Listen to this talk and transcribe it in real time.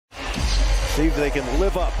See if they can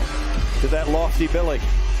live up to that lofty billing.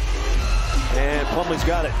 And Plumlee's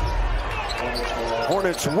got it.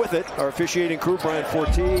 Hornets with it. Our officiating crew, Brian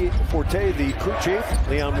Forte, the crew chief,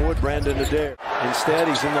 Leon Wood, Brandon Adair. Instead,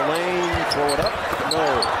 he's in the lane. Throw it up.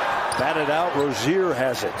 No. Batted out. Rozier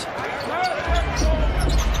has it.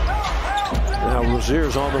 Now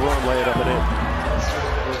Rozier's on the run. Lay it up and in.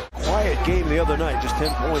 Quiet game the other night. Just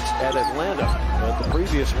 10 points at Atlanta. But the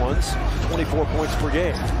previous ones, 24 points per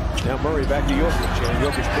game. Now Murray back to Jokic. And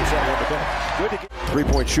Jokic puts that on the bench. Good to get.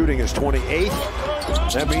 Three-point shooting is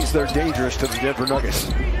 28th. That means they're dangerous to the Denver Nuggets.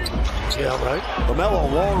 Yeah, right.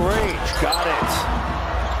 LaMelo, long range, got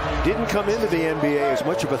it. Didn't come into the NBA as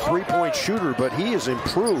much of a three-point shooter, but he has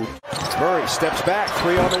improved. Murray steps back,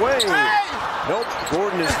 three on the way. Nope,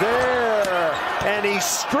 Gordon is there, and he's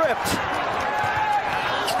stripped.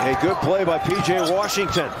 A good play by P.J.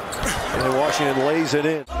 Washington. And Washington lays it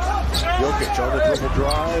in. Jokic on the dribble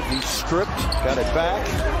drive, he's stripped, got it back.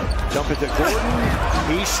 Dump it to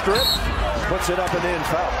Gordon, he's stripped. Puts it up and in,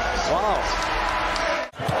 foul. Wow.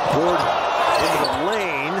 Gordon into the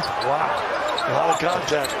lane. Wow. A lot of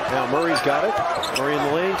contact. Now Murray's got it. Murray in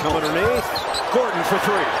the lane, come underneath. Gordon for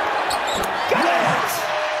three. Got it!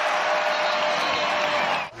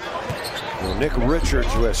 Well, Nick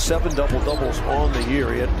Richards, who has 7 double-doubles on the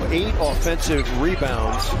year. He had 8 offensive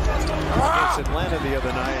rebounds against Atlanta the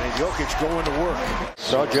other night, and Jokic going to work.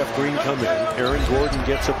 Saw Jeff Green come in. Aaron Gordon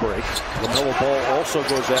gets a break. LaMelo Ball also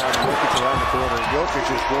goes out, and Jokic around the corner. Jokic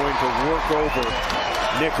is going to work over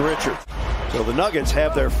Nick Richards. So the Nuggets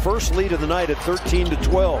have their first lead of the night at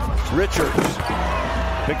 13-12. Richards.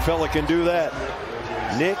 Big fella can do that.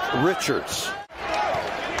 Nick Richards.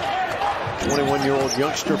 21-year-old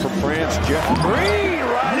youngster from France, Jeff Green,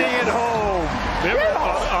 riding it home. Remember,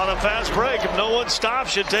 on a fast break, if no one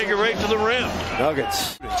stops you, take it right to the rim.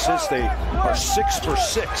 Nuggets, since they are 6 for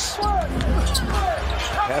 6.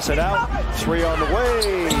 Pass it out, three on the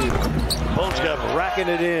way. Bones got racking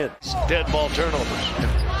it in. Dead ball turnovers.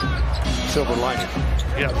 Silver lining.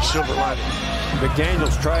 Yeah, the silver lining.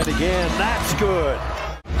 McDaniels tried again, that's good.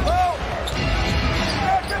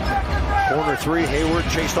 Corner three, Hayward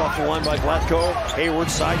chased off the line by Vlatko. Hayward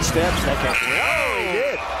sidesteps. That can't. Oh, he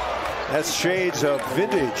did. That's shades of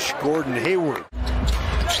vintage Gordon Hayward.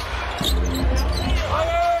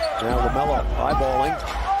 Now LaMelo eyeballing.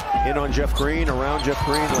 In on Jeff Green, around Jeff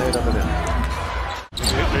Green, lay it up and in.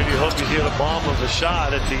 Maybe hope you hit a bomb of a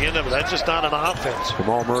shot at the end of it. That's just not an offense.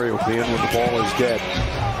 Jamal Murray will be in when the ball is dead.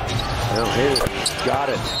 Now Hayward got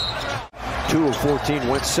it. 2 of 14,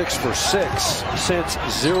 went 6 for 6. Since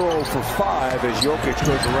 0 for 5 as Jokic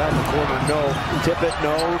goes around the corner. No. Tip it,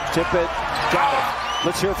 no. Tip it. Got it.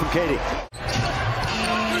 Let's hear from Katie.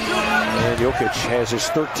 And Jokic has his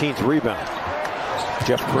 13th rebound.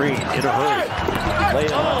 Jeff Green in a hurry. Lay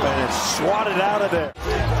it up and it's swatted out of there.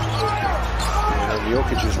 And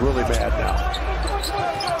Jokic is really mad now.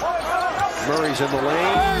 Murray's in the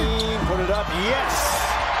lane. Put it up. Yes.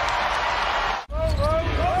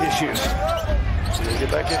 Issues.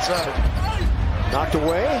 Get back inside. Knocked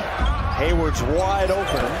away. Hayward's wide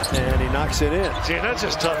open, and he knocks it in. See, that's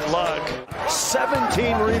just tough luck.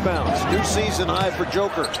 17 rebounds. New season high for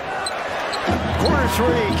Joker. Corner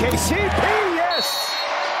three. KCP, yes!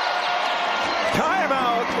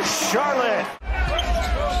 Timeout, Charlotte.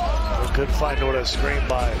 A good fight with a screen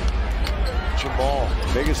by Jamal.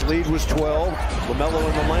 Biggest lead was 12. LaMelo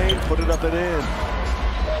in the lane, put it up and in.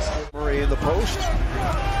 Murray in the post.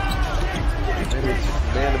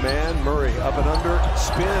 Man-to-man, Murray up and under,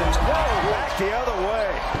 spin, back the other way.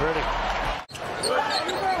 Pretty.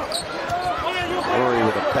 Murray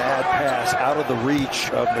with a bad pass out of the reach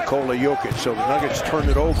of Nikola Jokic, so the Nuggets turn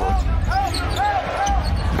it over. And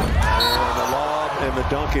the lob and the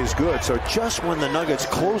dunk is good. So just when the Nuggets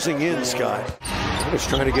closing in, Scott, Nuggets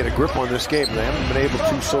trying to get a grip on this game, they haven't been able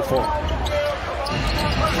to so far.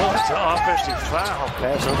 Oh, it's an offensive foul.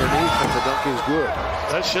 Pass underneath, and the dunk is good.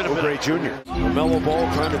 That should have been Great Jr. LaMelo Ball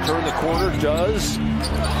trying to turn the corner, does.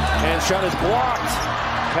 And shot is blocked.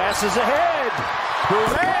 Passes ahead. Boom.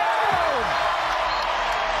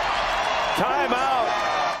 Timeout.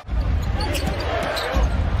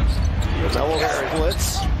 LaMelo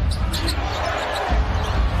splits.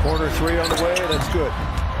 Corner three on the way. That's good.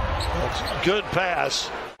 That's a good pass.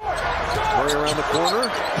 Murray around the corner.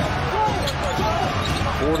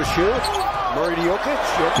 4 to shoot. Murray to Jokic.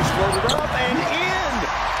 Jokic floated up and in.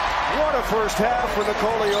 What a first half for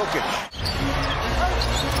Nikola Jokic.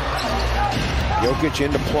 Jokic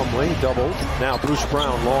into Plumlee, doubled. Now Bruce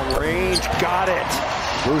Brown, long range, got it.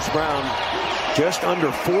 Bruce Brown just under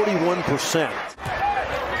 41%.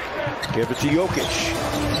 Give it to Jokic.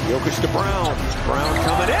 Jokic to Brown. Brown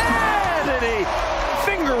coming in, and he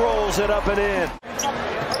pulls it up and in.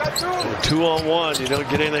 2-on-1, you don't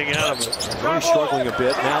get anything out of it. Murray struggling a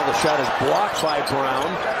bit. Now the shot is blocked by Brown.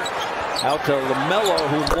 Out to LaMelo,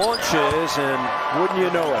 who launches, and wouldn't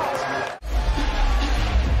you know it?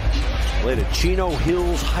 Played at Chino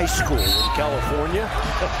Hills High School in California.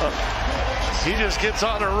 He just gets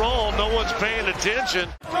on a roll. No one's paying attention.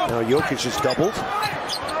 Now Jokic is doubled.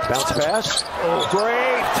 Bounce pass. Oh,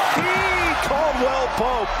 great feed. Caldwell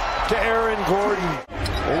Pope to Aaron Gordon.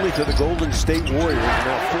 Only to the Golden State Warriors.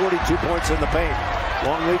 Now 42 points in the paint.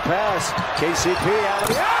 Long lead pass. KCP out of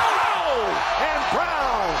the and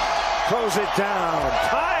Brown throws it down.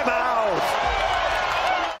 Timeout.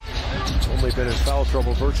 It's only been in foul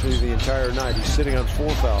trouble virtually the entire night. He's sitting on 4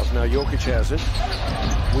 fouls. Now Jokic has it.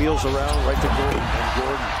 Wheels around right to Gordon. And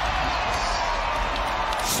Gordon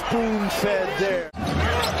spoon-fed there.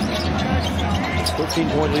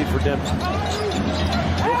 13-point lead for Denver.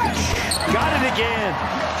 Jokic got it again.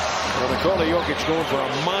 Well, Nikola Jokic going for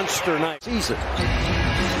a monster night season.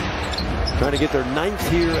 Trying to get their 9th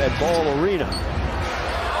here at Ball Arena.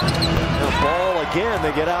 Now Ball again,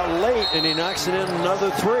 they get out late, and he knocks it in another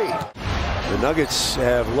 3. The Nuggets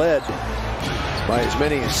have led by as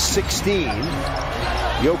many as 16.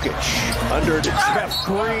 Jokic under to Jeff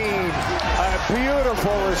Green. A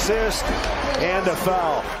beautiful assist and a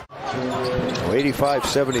foul.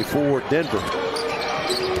 85-74 Denver.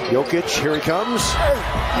 Jokic, here he comes.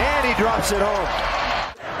 And he drops it home.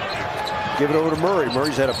 Give it over to Murray.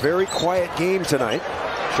 Murray's had a very quiet game tonight.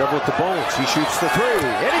 Shovel it to Bones. He shoots the 3.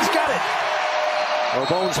 And he's got it. Well,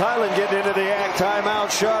 Bones Highland getting into the act.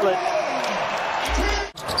 Timeout, Charlotte.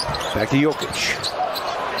 Back to Jokic.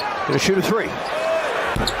 Gonna shoot a 3.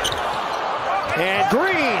 And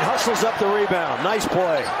Green hustles up the rebound. Nice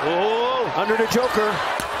play. Oh, under to Joker.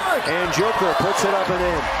 And Joker puts it up and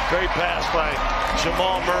in. Great pass by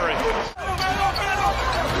Jamal Murray.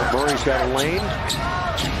 Murray's got a lane.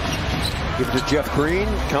 Give it to Jeff Green.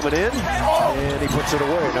 Coming in. And he puts it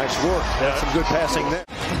away. Nice work. That's some good passing there.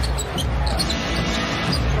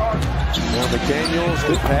 Now McDaniels,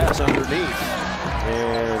 good pass underneath.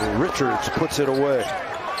 And Richards puts it away.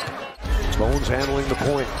 Bones handling the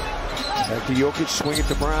point. Back to Jokic, swing it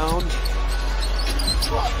to Brown.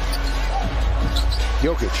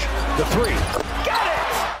 Jokic, the 3. Got it!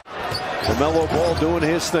 LaMelo Ball doing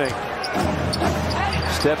his thing.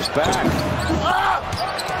 Steps back.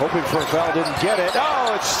 Hoping for a foul, didn't get it.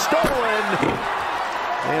 Oh, it's stolen!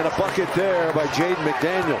 And a bucket there by Jaden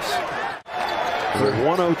McDaniels.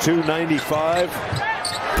 102-95.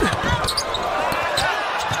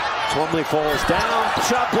 Plumlee falls down.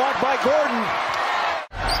 Shot blocked by Gordon.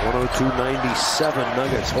 102-97.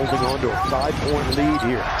 Nuggets holding on to a 5-point lead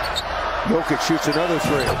here. Jokic shoots another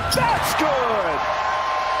 3. That's good!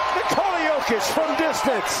 Nikola Jokic from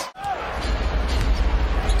distance.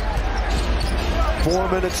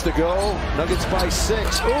 4 minutes to go. Nuggets by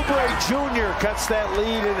 6. Oubre Jr. cuts that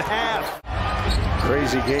lead in half.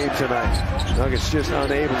 Crazy game tonight. Nuggets just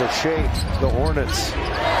unable to shake the Hornets.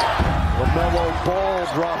 LaMelo Ball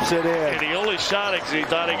drops it in. And he only shot it because he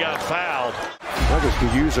thought he got fouled. Nuggets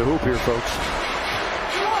could use a hoop here, folks.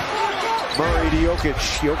 Murray to Jokic.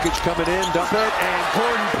 Jokic coming in, dump it, and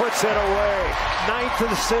Gordon puts it away. 9th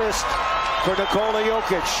assist for Nikola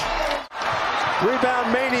Jokic.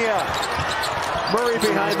 Rebound mania. Murray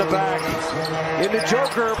behind the back. Into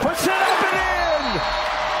Joker, puts it up and in!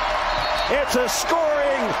 It's a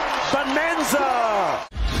scoring bonanza!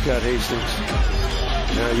 Scott Hastings.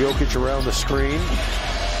 Now Jokic around the screen.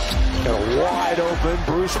 Got a wide open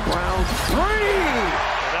Bruce Brown 3!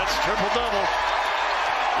 That's triple-double.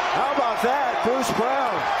 How about that, Bruce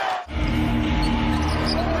Brown?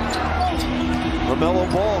 LaMelo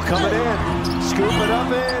Ball coming in. Scoop it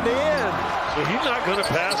up and in. So he's not going to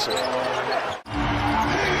pass it.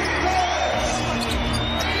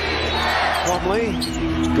 Plumlee.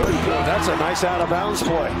 Good. That's a nice out-of-bounds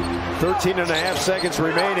play. 13.5 seconds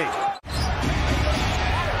remaining.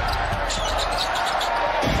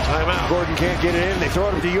 Timeout. Gordon can't get it in. They throw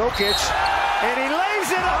it to Jokic. And he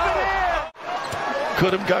lays it up and in.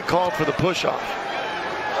 Could have got called for the push-off.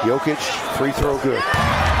 Jokic, free throw good.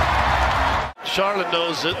 Charlotte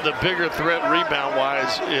knows that the bigger threat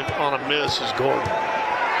rebound-wise on a miss is Gordon.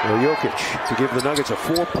 Well, Jokic to give the Nuggets a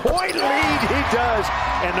 4-point lead. He does.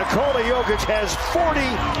 And Nikola Jokic has 40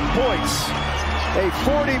 points. A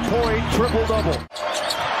 40-point triple-double.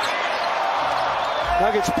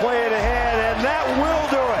 Nuggets play it ahead, and that will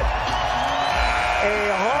do it. A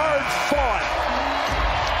hard-fought,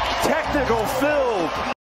 technical-filled